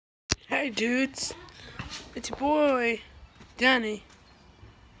Hey dudes, it's your boy, Danny.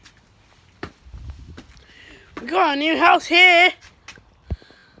 We got a new house here.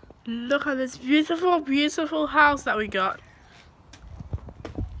 Look at this beautiful, beautiful house that we got.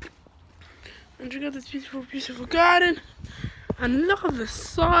 And we got this beautiful, beautiful garden. And look at the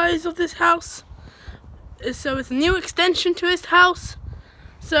size of this house. So it's a new extension to this house.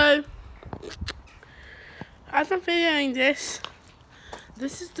 So, as I'm videoing this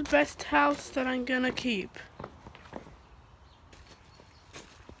is the best house that I'm gonna keep.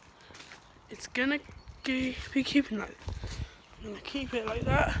 It's gonna be keeping like, I'm gonna keep it like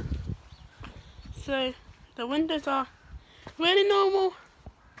that. So the windows are really normal.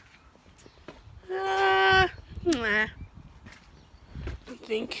 Nah, I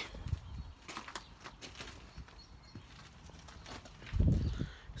think.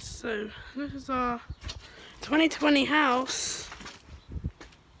 So this is our 2020 house.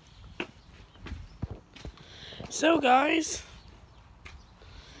 So guys,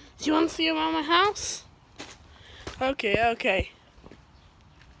 do you want to see around my house? Okay.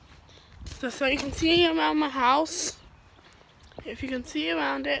 So you can see around my house. If you can see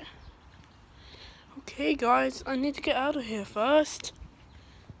around it. Okay guys, I need to get out of here first.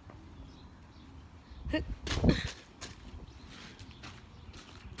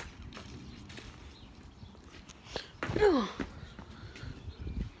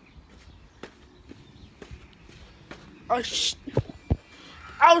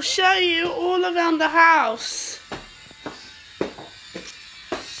 I'll show you all around the house.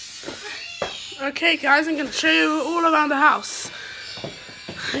 Okay guys, I'm going to show you all around the house.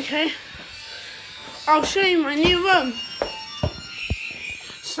 Okay. I'll show you my new room.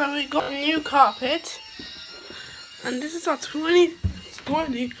 So we got a new carpet. And this is our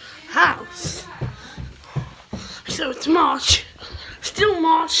 2020 house. So it's March. Still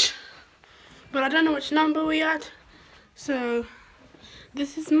March. But I don't know which number we had. So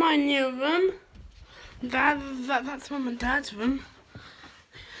this is my new room. That's Mum and Dad's room.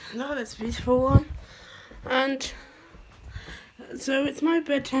 Look at this beautiful one. And so it's my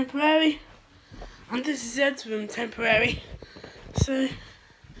bed temporary. And this is Ed's room temporary. So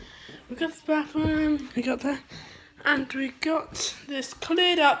we got this bathroom, we got that, and we got this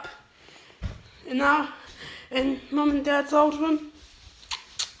cleared up in Mum and Dad's old room.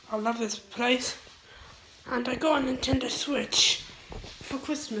 I love this place. And I got a Nintendo Switch for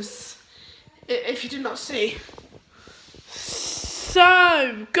Christmas, if you did not see.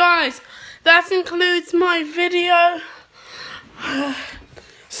 So, guys, that concludes my video.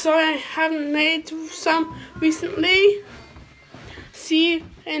 Sorry I haven't made some recently. See you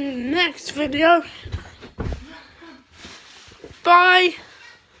in the next video. Bye.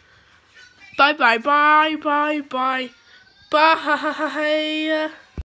 Bye.